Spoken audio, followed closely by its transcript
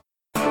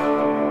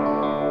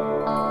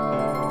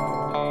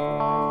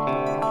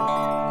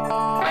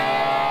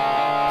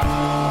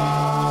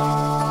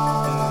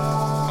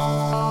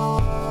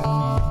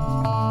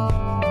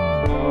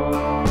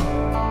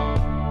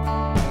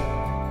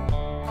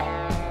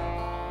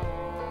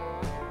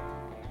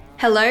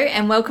Hello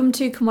and welcome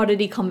to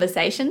Commodity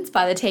Conversations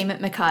by the team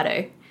at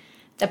Mercado,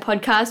 the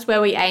podcast where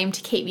we aim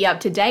to keep you up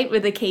to date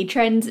with the key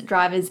trends,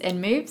 drivers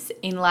and moves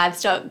in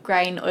livestock,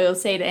 grain,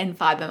 oilseed and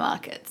fibre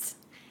markets.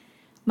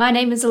 My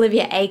name is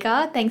Olivia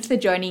Agar. Thanks for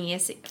joining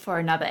us for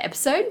another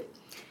episode.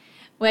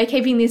 We're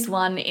keeping this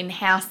one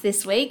in-house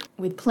this week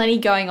with plenty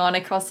going on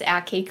across our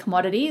key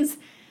commodities.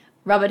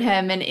 Robert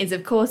Herman is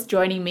of course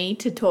joining me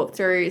to talk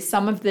through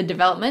some of the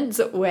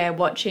developments we're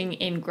watching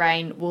in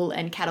grain, wool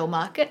and cattle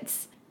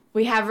markets.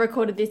 We have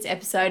recorded this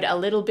episode a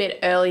little bit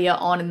earlier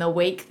on in the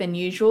week than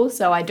usual,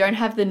 so I don't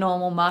have the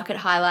normal market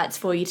highlights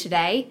for you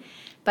today.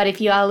 But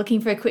if you are looking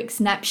for a quick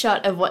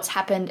snapshot of what's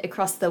happened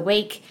across the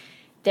week,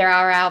 there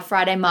are our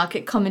Friday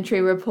market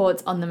commentary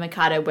reports on the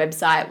Mercado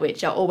website,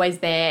 which are always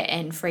there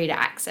and free to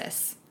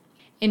access.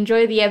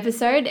 Enjoy the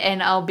episode,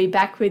 and I'll be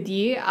back with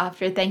you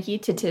after a thank you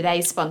to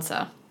today's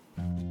sponsor.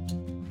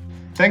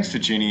 Thanks for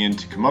tuning in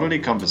to Commodity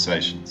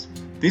Conversations.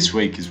 This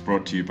week is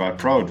brought to you by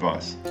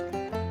ProAdvice.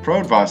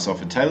 ProAdvice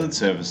offer tailored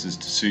services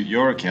to suit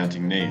your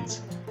accounting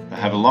needs. They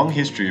have a long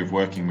history of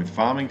working with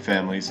farming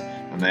families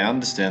and they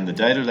understand the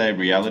day-to-day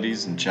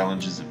realities and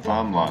challenges of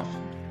farm life.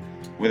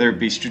 Whether it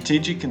be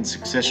strategic and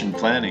succession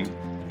planning,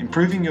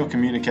 improving your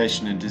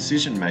communication and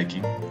decision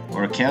making,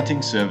 or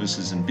accounting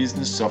services and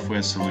business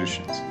software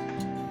solutions,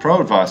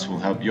 ProAdvice will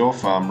help your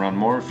farm run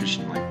more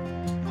efficiently.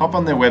 Hop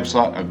on their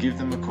website or give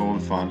them a call to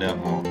find out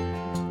more.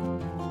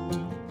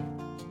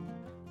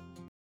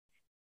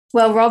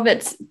 Well, Rob,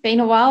 it's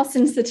been a while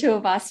since the two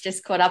of us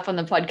just caught up on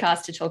the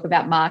podcast to talk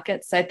about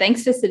markets. So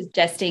thanks for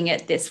suggesting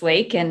it this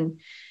week,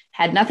 and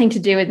had nothing to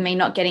do with me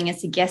not getting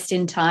us a guest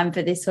in time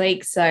for this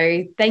week.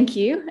 So thank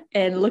you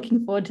and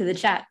looking forward to the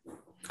chat.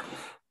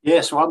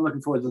 Yes, well, I'm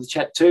looking forward to the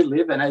chat too,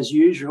 Liv. And as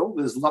usual,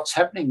 there's lots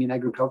happening in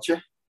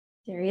agriculture.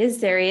 There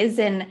is.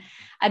 And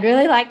I'd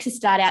really like to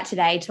start out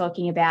today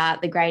talking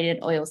about the grain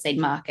and oilseed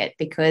market,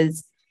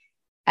 because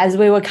as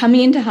we were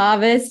coming into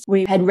harvest,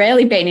 we had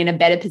rarely been in a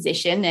better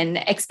position and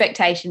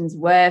expectations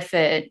were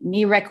for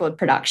near record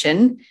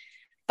production,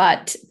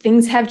 but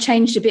things have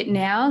changed a bit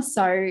now.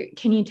 So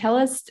can you tell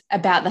us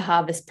about the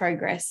harvest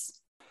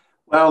progress?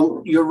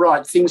 Well, you're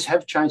right. Things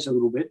have changed a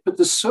little bit, but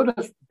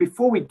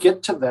before we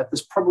get to that,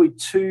 there's probably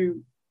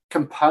two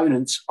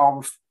components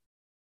of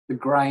the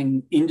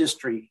grain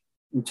industry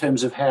in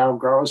terms of how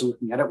growers are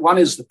looking at it. One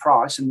is the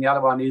price and the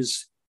other one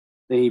is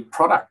the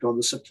product or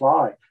the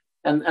supply.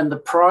 And the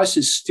price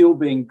is still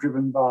being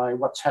driven by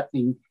what's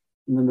happening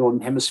in the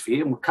Northern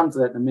Hemisphere, and we'll come to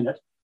that in a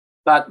minute.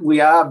 But we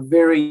are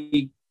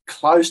very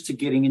close to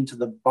getting into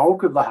the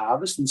bulk of the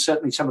harvest, and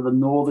certainly some of the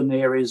northern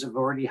areas have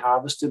already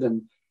harvested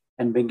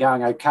and been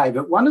going okay.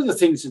 But one of the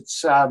things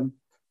that's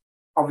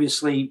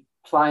obviously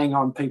playing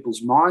on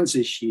people's minds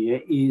this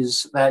year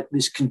is that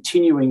this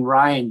continuing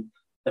rain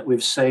that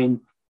we've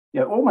seen,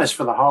 almost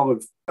for the whole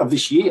of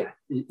this year,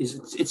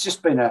 it's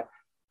just been a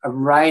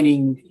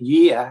raining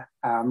year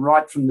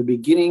right from the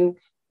beginning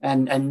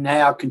and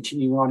now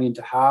continuing on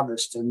into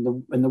harvest.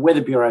 And the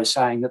Weather Bureau is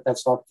saying that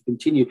that's likely to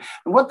continue.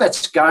 And what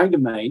that's going to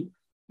mean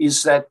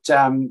is that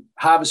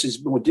harvest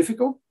is more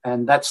difficult,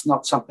 and that's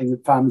not something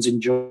that farmers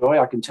enjoy,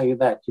 I can tell you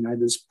that.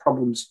 There's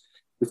problems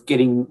with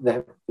getting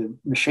the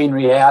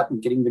machinery out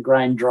and getting the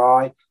grain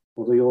dry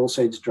or the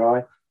oilseeds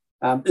dry.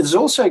 There's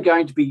also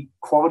going to be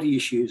quality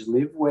issues,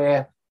 Liv,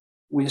 where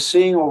we're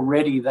seeing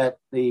already that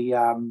the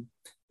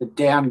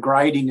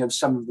downgrading of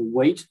some of the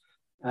wheat,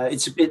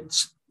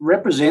 it's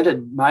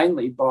represented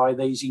mainly by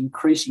these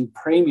increasing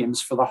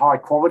premiums for the high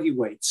quality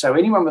wheat. So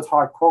anyone with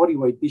high quality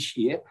wheat this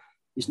year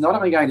is not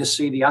only going to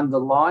see the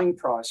underlying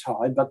price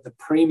high, but the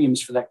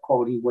premiums for that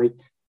quality wheat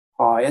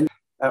high and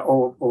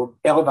or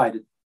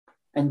elevated.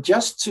 And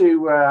just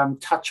to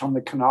touch on the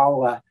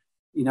canola,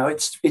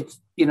 it's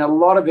in a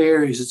lot of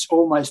areas, it's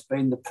almost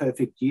been the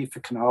perfect year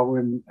for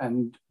canola,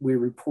 and we're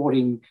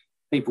reporting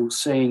people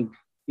seeing,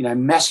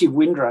 massive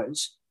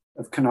windrows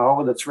of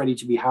canola that's ready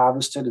to be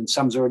harvested, and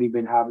some's already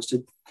been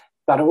harvested.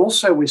 But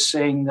also we're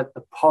seeing that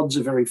the pods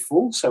are very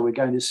full, so we're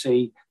going to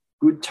see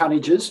good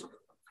tonnages,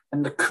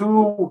 and the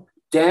cool,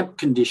 damp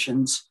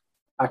conditions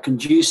are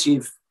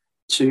conducive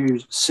to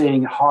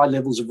seeing high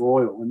levels of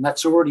oil, and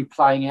that's already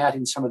playing out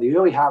in some of the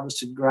early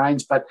harvested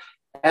grains, but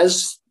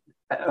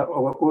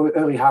or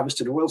early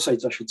harvested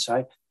oilseeds, I should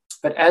say.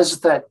 But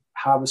as that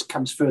harvest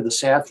comes further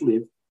south,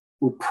 Liv,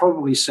 we'll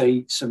probably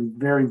see some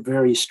very,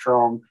 very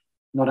strong,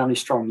 not only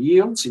strong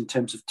yields in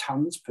terms of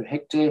tonnes per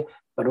hectare,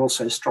 but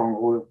also strong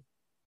oil.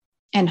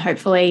 And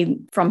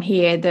hopefully from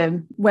here,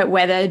 the wet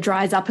weather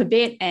dries up a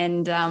bit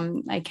and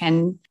they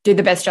can do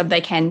the best job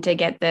they can to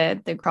get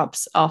the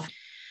crops off.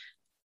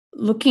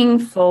 Looking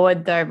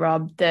forward though,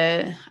 Rob,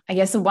 I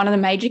guess one of the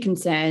major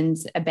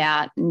concerns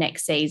about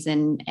next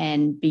season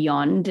and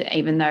beyond,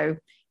 even though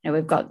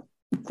we've got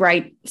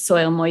great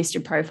soil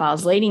moisture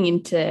profiles leading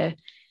into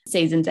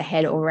seasons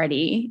ahead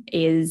already,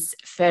 is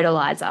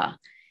fertilizer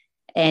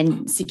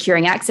and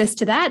securing access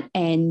to that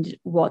and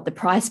what the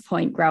price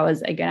point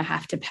growers are going to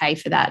have to pay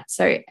for that.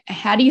 So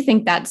how do you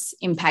think that's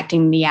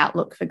impacting the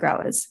outlook for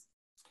growers?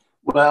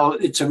 Well,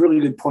 it's a really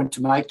good point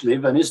to make,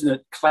 Liv, and isn't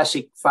it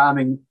classic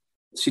farming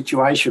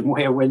situation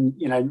where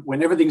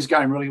when everything's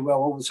going really well,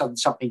 all of a sudden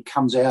something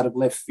comes out of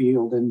left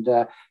field,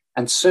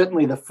 and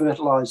certainly the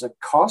fertiliser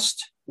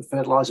cost, the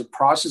fertiliser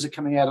prices are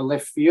coming out of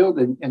left field,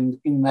 and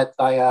in that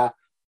they are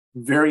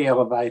very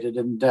elevated.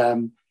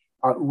 And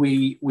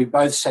we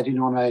both sat in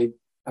on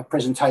a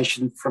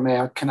presentation from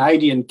our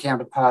Canadian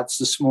counterparts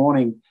this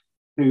morning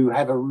who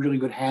have a really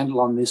good handle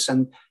on this,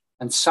 and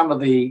some of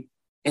the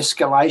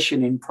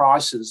escalation in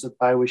prices that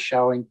they were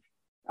showing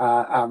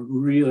are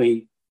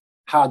really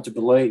hard to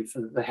believe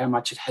how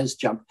much it has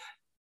jumped.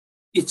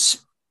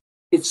 It's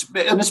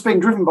been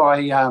driven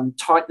by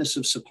tightness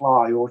of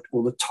supply or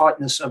the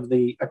tightness of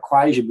the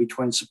equation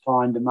between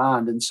supply and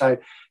demand. And so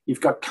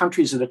you've got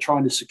countries that are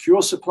trying to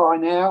secure supply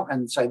now,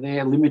 and so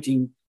they're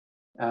limiting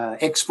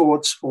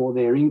exports or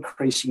they're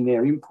increasing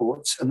their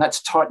imports, and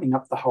that's tightening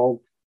up the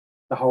whole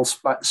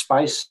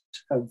space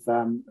of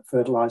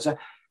fertiliser.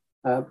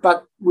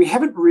 But we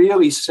haven't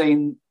really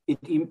seen it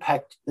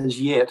impact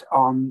as yet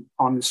on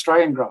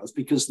Australian growers,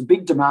 because the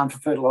big demand for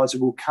fertiliser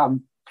will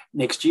come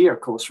next year,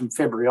 of course, from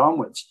February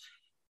onwards.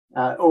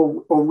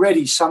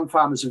 Already some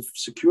farmers have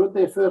secured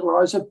their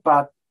fertiliser,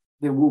 but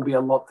there will be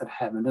a lot that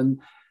haven't.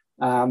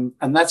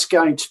 And that's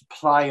going to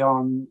play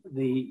on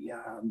the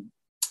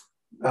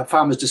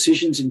farmers'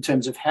 decisions in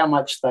terms of how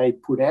much they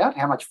put out,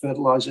 how much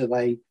fertiliser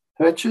they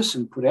purchase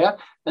and put out,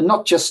 and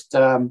not just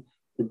the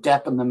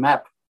DAP and the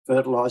MAP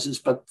fertilisers,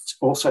 but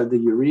also the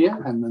urea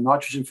and the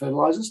nitrogen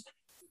fertilisers.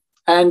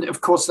 And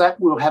of course, that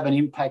will have an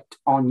impact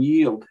on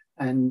yield.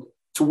 And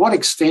to what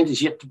extent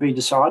is yet to be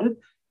decided.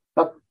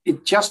 But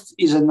it just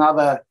is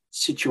another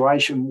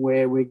situation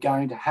where we're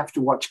going to have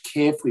to watch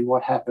carefully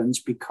what happens,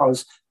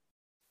 because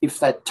if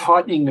that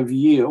tightening of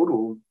yield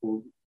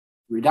or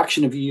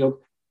reduction of yield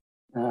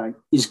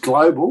is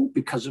global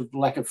because of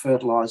lack of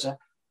fertiliser,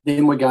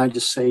 then we're going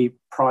to see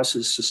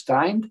prices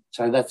sustained.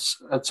 So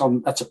that's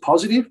a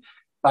positive,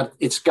 but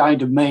it's going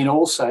to mean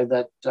also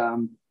that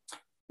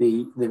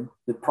the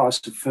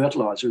price of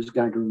fertiliser is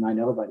going to remain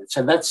elevated.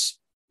 So that's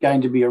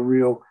going to be a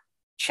real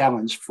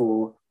challenge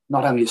for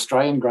not only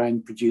Australian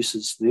grain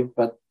producers,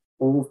 but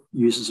all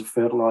users of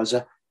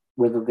fertiliser,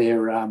 whether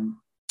they're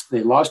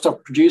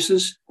livestock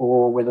producers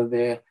or whether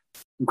they're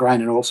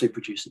grain and oilseed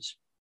producers.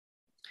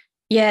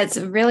 Yeah, it's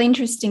a really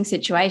interesting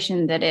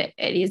situation that it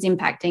is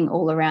impacting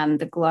all around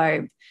the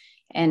globe.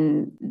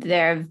 And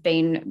there have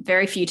been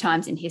very few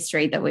times in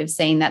history that we've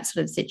seen that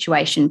sort of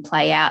situation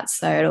play out.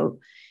 So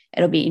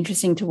it'll be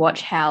interesting to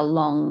watch how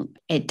long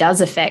it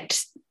does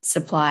affect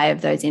supply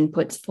of those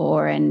inputs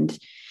for, and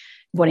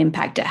what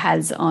impact it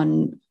has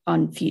on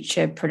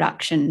future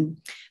production.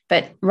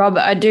 But Rob,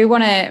 I do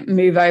want to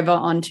move over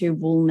onto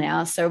wool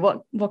now. So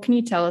what can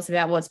you tell us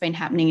about what's been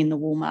happening in the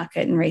wool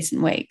market in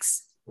recent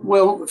weeks?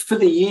 Well, for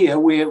the year,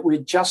 we're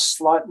just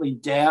slightly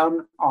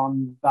down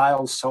on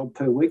bales sold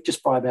per week,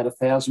 just by about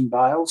 1,000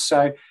 bales.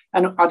 So,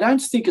 and I don't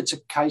think it's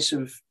a case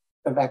of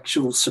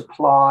actual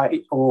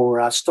supply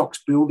or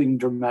stocks building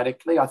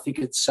dramatically. I think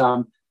it's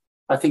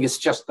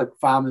just that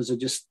farmers are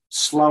just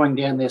slowing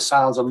down their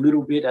sales a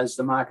little bit as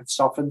the market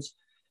softens.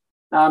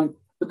 But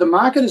the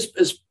market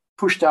has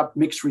pushed up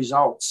mixed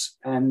results,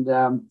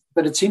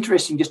 but it's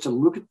interesting just to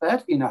look at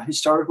that in a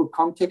historical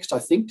context, I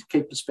think, to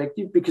keep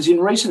perspective, because in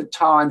recent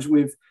times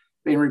we've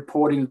been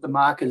reporting that the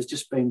market has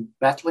just been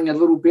battling a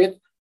little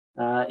bit.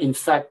 In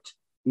fact,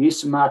 the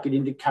Eastern Market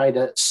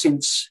Indicator,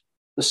 since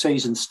the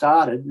season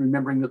started,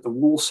 remembering that the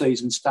wool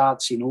season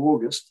starts in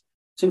August,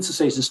 since the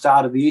season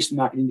started, the Eastern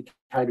Market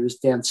Indicator is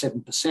down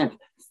 7%.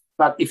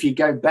 But if you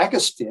go back a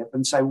step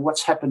and say, well,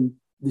 what's happened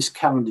this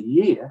calendar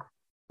year,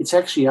 it's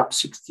actually up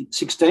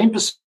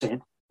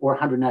 16% or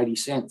 180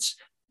 cents.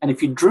 And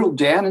if you drill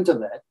down into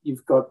that,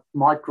 you've got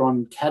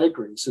micron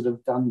categories that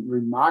have done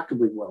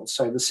remarkably well.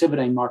 So the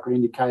 17 micron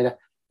indicator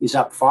is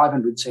up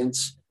 500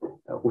 cents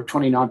or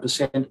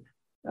 29%,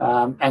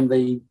 and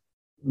the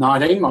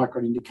 19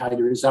 micron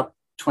indicator is up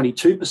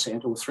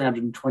 22% or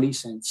 320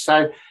 cents.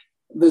 So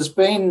there's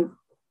been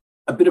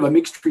a bit of a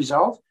mixed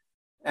result,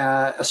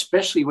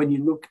 especially when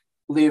you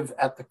live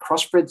at the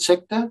crossbred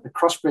sector. The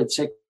crossbred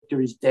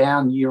sector is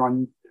down year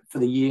on for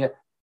the year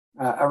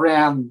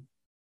around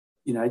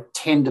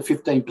 10 to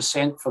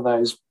 15% for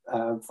those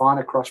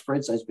finer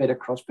crossbreds, those better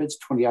crossbreds,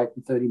 28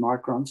 and 30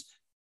 microns.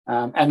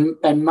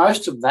 And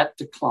most of that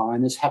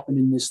decline has happened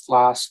in this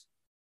last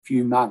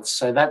few months.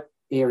 So that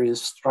area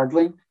is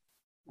struggling.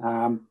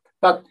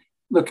 But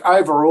look,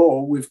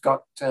 overall, we've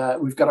got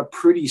a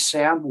pretty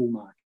sound wool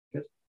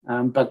market.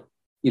 But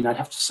I'd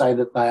have to say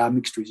that they are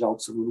mixed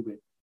results a little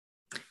bit.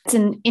 It's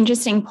an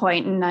interesting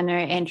point, and I know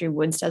Andrew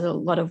Woods does a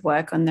lot of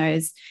work on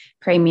those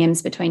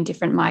premiums between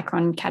different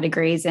micron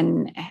categories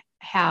and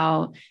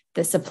how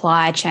the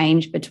supply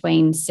change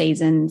between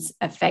seasons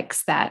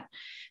affects that.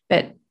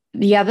 But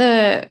the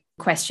other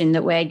question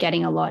that we're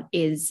getting a lot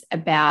is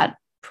about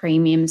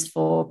premiums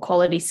for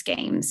quality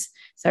schemes.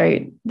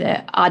 So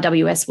the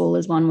RWS wool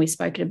is one we've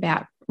spoken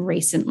about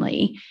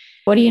recently.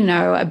 What do you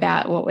know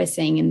about what we're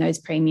seeing in those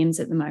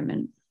premiums at the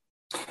moment?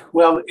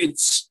 Well,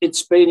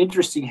 it's been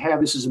interesting how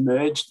this has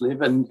emerged,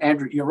 Liv, and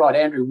Andrew, you're right.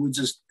 Andrew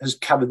Woods has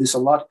covered this a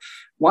lot.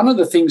 One of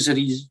the things that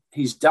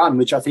he's done,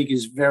 which I think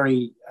is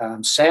very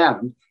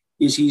sound,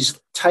 is he's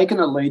taken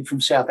a lead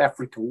from South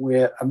Africa,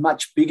 where a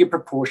much bigger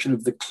proportion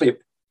of the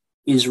clip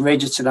is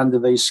registered under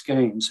these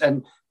schemes.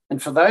 And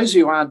for those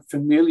who aren't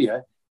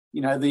familiar,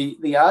 the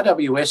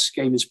RWS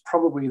scheme is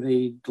probably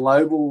the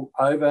global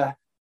over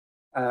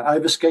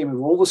scheme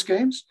of all the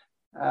schemes.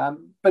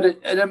 But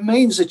it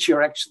means that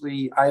you're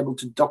actually able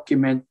to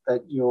document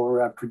that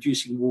you're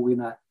producing wool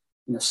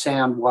in a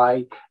sound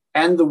way,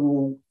 and the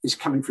wool is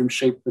coming from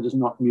sheep that is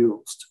not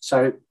mulesed.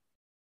 So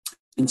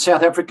in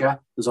South Africa,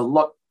 there's a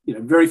lot,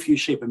 very few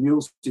sheep are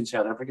mulesed in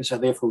South Africa, so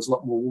therefore there's a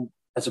lot more wool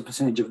as a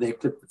percentage of their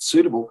clip that's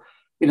suitable.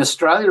 In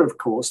Australia, of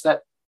course,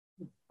 that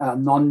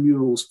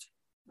non-mulesed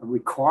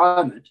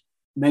requirement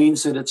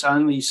means that it's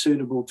only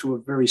suitable to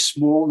a very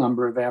small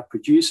number of our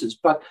producers.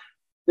 But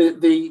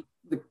the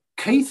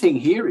key thing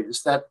here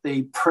is that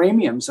the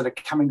premiums that are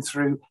coming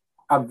through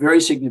are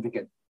very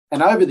significant.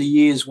 And over the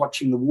years,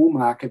 watching the wool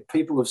market,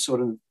 people have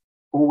sort of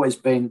always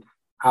been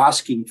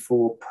asking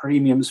for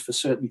premiums for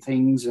certain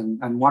things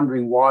and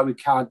wondering why we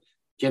can't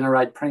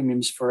generate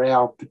premiums for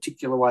our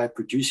particular way of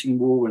producing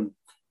wool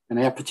and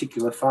our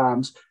particular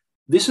farms.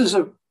 This is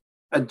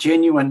a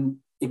genuine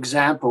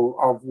example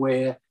of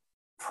where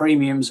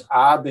premiums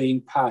are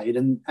being paid,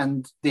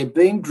 and they're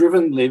being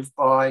driven, Liv,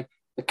 by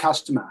the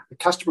customer. The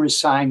customer is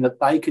saying that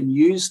they can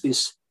use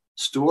this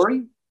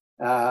story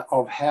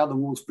of how the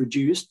wool's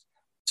produced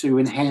to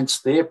enhance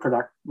their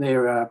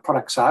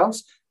product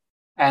sales,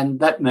 and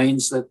that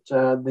means that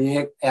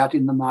they're out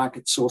in the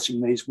market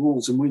sourcing these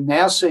wools. And we're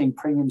now seeing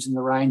premiums in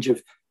the range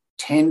of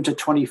 10 to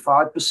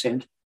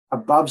 25%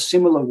 above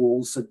similar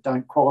wools that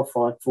don't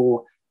qualify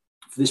for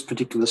this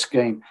particular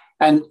scheme.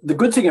 And the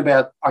good thing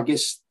about, I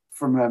guess,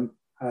 from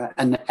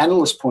an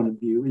analyst point of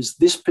view, is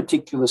this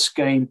particular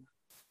scheme,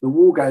 the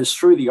wool goes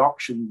through the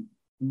auction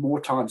more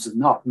times than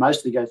not,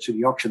 mostly goes through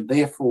the auction.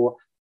 Therefore,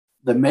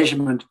 the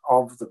measurement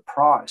of the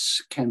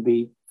price can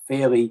be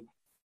fairly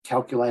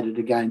calculated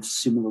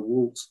against similar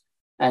wools.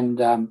 And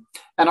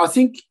I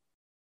think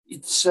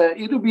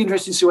it'll be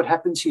interesting to see what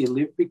happens here,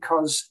 Liv,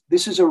 because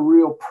this is a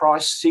real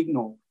price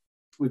signal.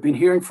 We've been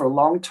hearing for a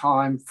long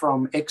time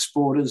from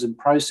exporters and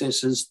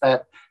processors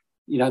that,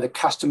 the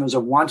customers are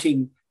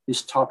wanting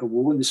this type of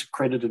wool and this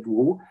accredited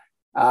wool.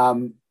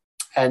 And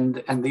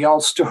the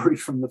old story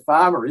from the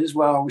farmer is,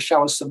 well,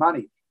 show us the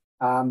money.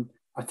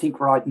 I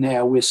think right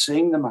now we're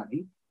seeing the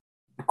money.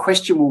 The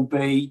question will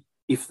be,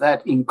 if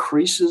that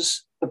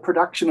increases the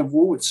production of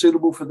wool that's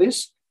suitable for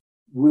this,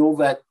 will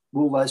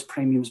those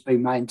premiums be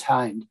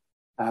maintained?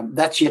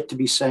 That's yet to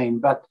be seen,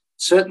 but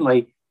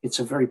certainly it's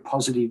a very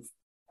positive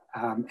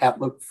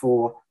outlook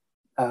for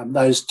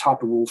those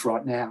type of wools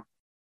right now.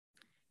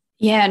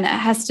 Yeah, and it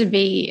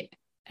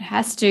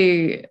has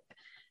to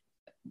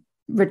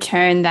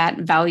return that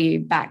value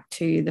back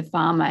to the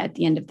farmer at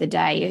the end of the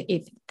day,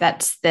 if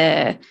that's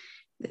the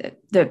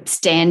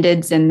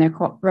standards and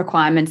the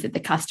requirements that the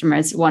customer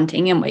is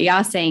wanting. And we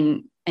are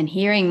seeing and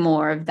hearing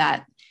more of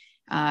that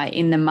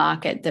in the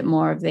market, that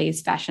more of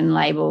these fashion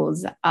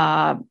labels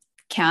are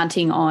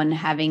counting on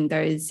having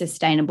those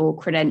sustainable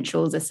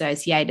credentials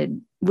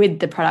associated with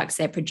the products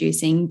they're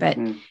producing, but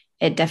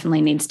it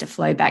definitely needs to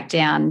flow back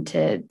down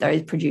to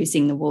those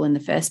producing the wool in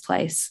the first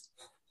place.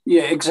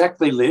 Yeah,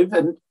 exactly, Liv.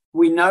 And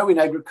we know in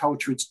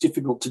agriculture it's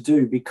difficult to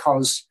do,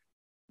 because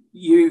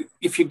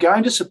if you're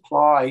going to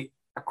supply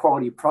a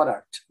quality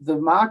product, the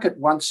market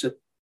wants it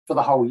for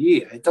the whole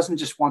year. It doesn't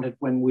just want it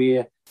when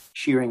we're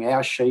shearing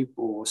our sheep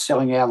or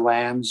selling our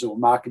lambs or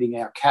marketing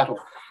our cattle.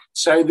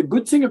 So the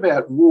good thing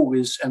about wool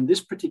is, and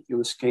this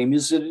particular scheme,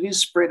 is that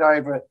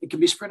it can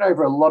be spread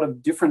over a lot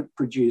of different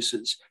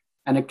producers,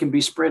 and it can be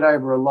spread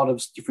over a lot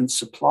of different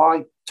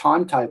supply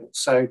timetables.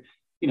 So,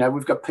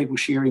 we've got people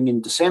shearing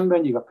in December,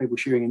 and you've got people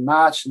shearing in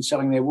March and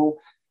selling their wool.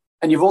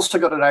 And you've also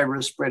got it over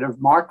a spread of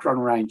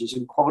micron ranges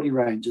and quality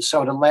ranges.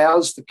 So it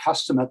allows the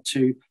customer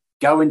to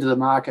go into the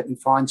market and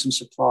find some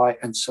supply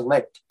and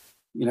select,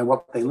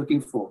 what they're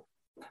looking for.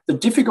 The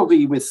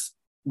difficulty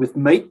with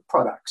meat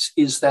products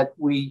is that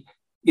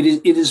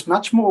it is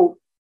much more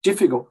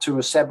difficult to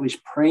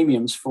establish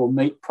premiums for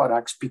meat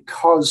products,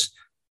 because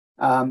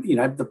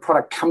the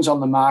product comes on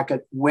the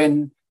market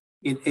when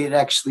it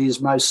actually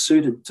is most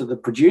suited to the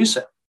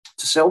producer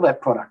to sell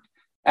that product,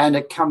 and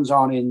it comes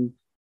on in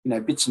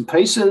bits and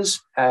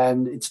pieces,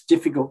 and it's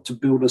difficult to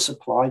build a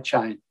supply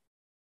chain.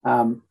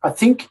 I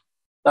think,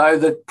 though,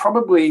 that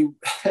probably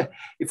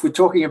if we're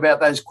talking about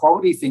those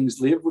quality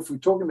things, Liv, if we're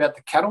talking about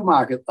the cattle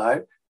market,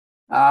 though,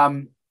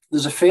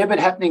 there's a fair bit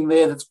happening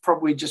there that's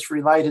probably just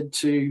related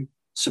to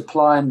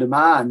supply and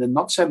demand, and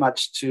not so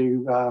much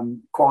to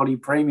quality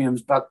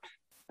premiums. But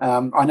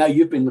I know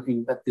you've been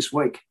looking at that this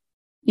week.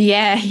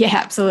 Yeah,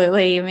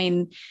 absolutely. I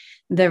mean,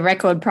 the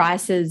record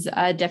prices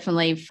are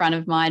definitely front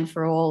of mind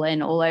for all,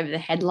 and all over the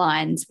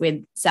headlines,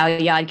 with sale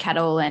yard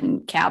cattle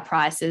and cow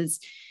prices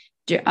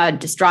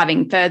just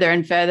driving further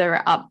and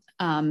further up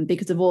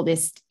because of all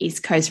this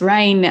East Coast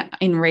rain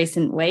in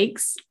recent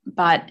weeks.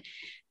 But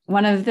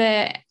one of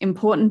the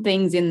important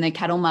things in the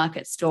cattle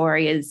market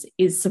story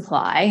is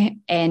supply.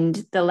 And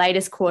the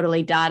latest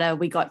quarterly data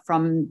we got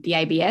from the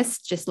ABS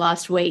just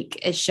last week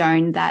has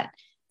shown that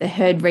the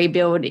herd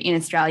rebuild in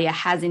Australia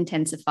has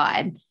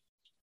intensified.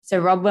 So,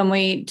 Rob, when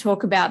we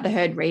talk about the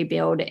herd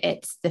rebuild,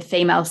 it's the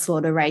female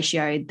slaughter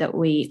ratio that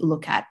we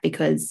look at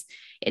because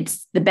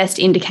it's the best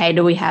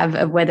indicator we have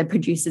of whether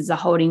producers are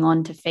holding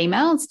on to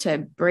females to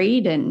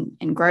breed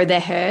and grow their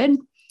herd.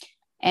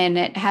 And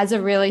it has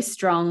a really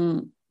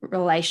strong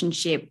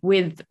relationship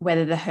with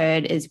whether the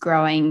herd is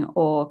growing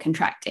or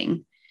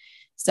contracting.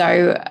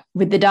 So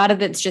with the data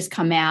that's just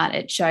come out,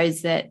 it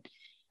shows that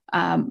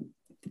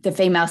the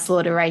female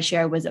slaughter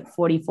ratio was at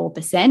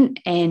 44%,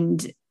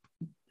 and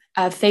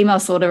a female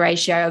slaughter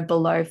ratio of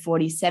below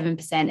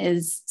 47%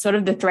 is sort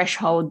of the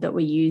threshold that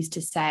we use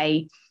to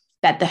say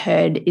that the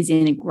herd is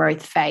in a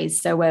growth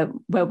phase. So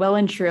we're well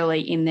and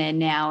truly in there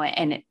now,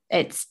 and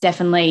it's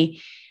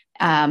definitely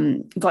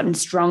gotten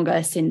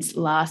stronger since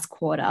last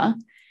quarter.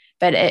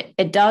 But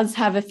it does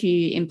have a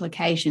few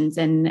implications,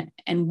 and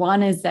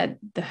one is that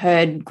the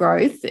herd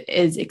growth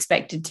is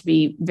expected to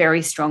be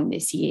very strong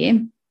this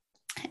year.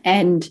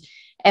 And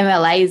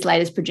MLA's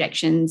latest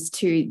projections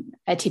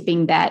are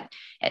tipping that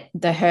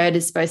the herd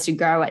is supposed to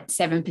grow at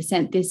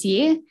 7% this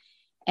year.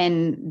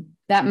 And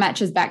that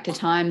matches back to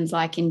times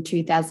like in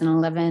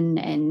 2011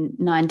 and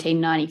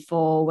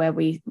 1994, where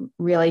we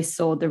really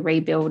saw the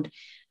rebuild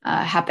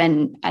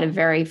happen at a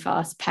very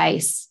fast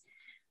pace.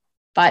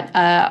 But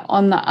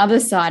on the other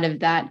side of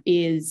that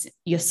is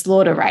your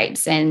slaughter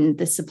rates and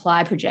the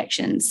supply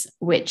projections,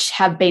 which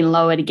have been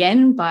lowered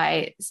again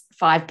by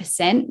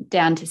 5%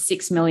 down to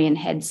 6 million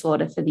head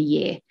slaughter for the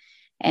year.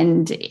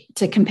 And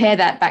to compare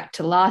that back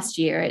to last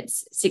year,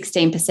 it's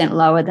 16%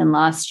 lower than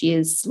last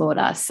year's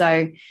slaughter.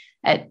 So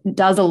it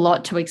does a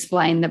lot to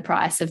explain the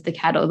price of the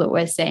cattle that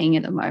we're seeing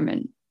at the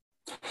moment.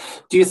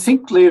 Do you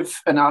think,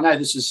 Liv, and I know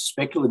this is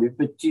speculative,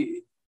 but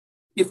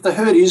if the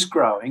herd is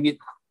growing,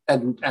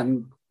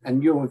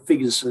 and your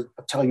figures are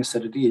telling us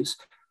that it is,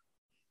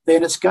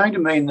 then it's going to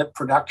mean that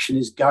production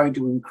is going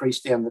to increase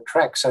down the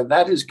track. So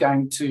that is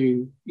going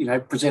to,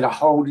 present a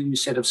whole new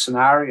set of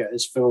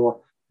scenarios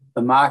for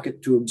the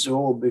market to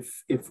absorb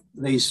if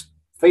these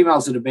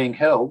females that are being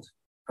held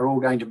are all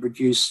going to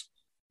produce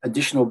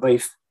additional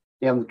beef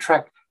down the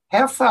track.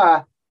 How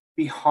far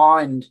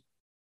behind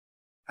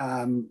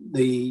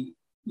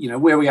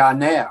where we are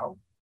now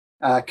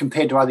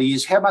compared to other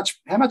years? How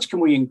much can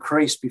we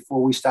increase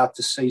before we start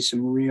to see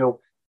some real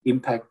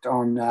impact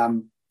on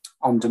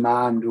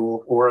demand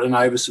or an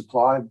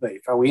oversupply of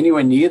beef? Are we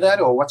anywhere near that,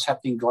 or what's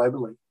happening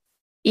globally?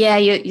 Yeah,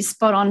 you're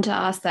spot on to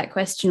ask that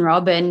question,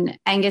 Rob. And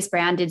Angus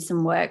Brown did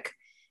some work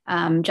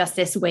just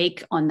this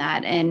week on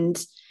that.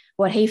 And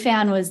what he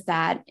found was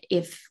that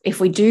if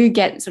we do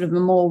get sort of a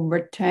more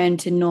return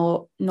to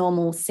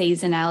normal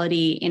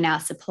seasonality in our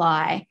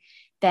supply,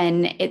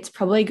 then it's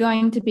probably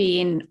going to be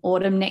in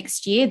autumn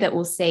next year that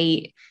we'll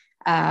see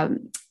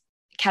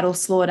cattle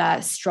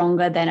slaughter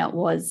stronger than it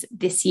was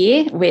this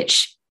year,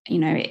 which,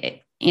 in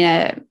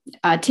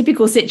a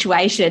typical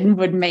situation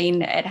would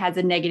mean it has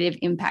a negative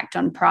impact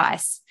on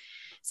price.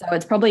 So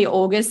it's probably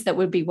August that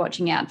we'd be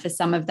watching out for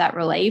some of that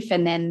relief.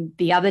 And then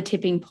the other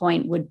tipping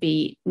point would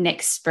be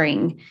next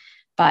spring.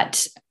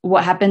 But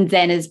what happens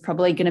then is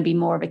probably going to be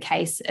more of a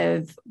case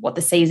of what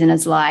the season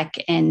is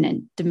like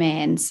and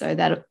demand. So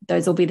that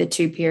those will be the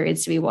two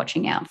periods to be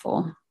watching out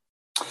for.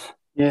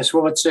 Yes,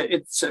 well,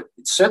 it's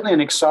certainly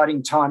an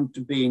exciting time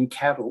to be in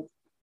cattle.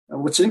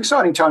 It's an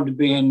exciting time to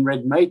be in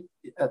red meat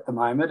at the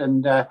moment.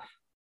 And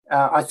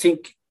I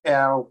think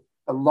a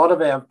lot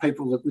of our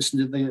people that listen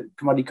to the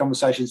Commodity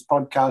Conversations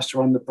podcast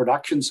are on the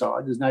production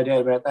side. There's no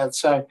doubt about that.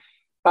 So,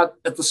 but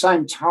at the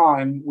same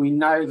time, we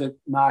know that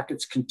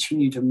markets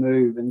continue to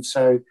move. And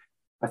so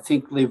I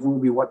think, Liv, we'll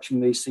be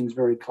watching these things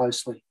very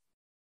closely.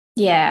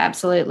 Yeah,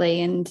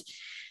 absolutely. And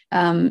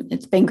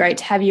it's been great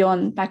to have you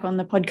back on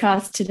the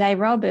podcast today,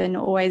 Rob, and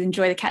always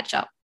enjoy the catch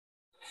up.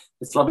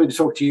 It's lovely to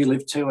talk to you,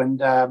 Liv, too.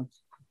 And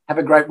have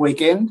a great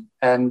weekend.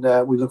 And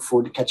we look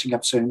forward to catching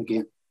up soon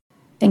again.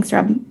 Thanks,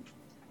 Rob.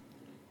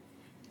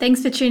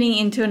 Thanks for tuning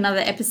in to another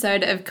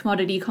episode of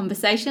Commodity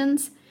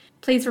Conversations.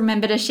 Please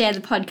remember to share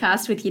the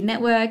podcast with your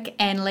network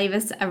and leave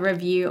us a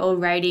review or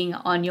rating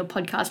on your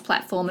podcast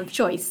platform of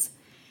choice.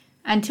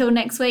 Until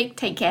next week,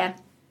 take care.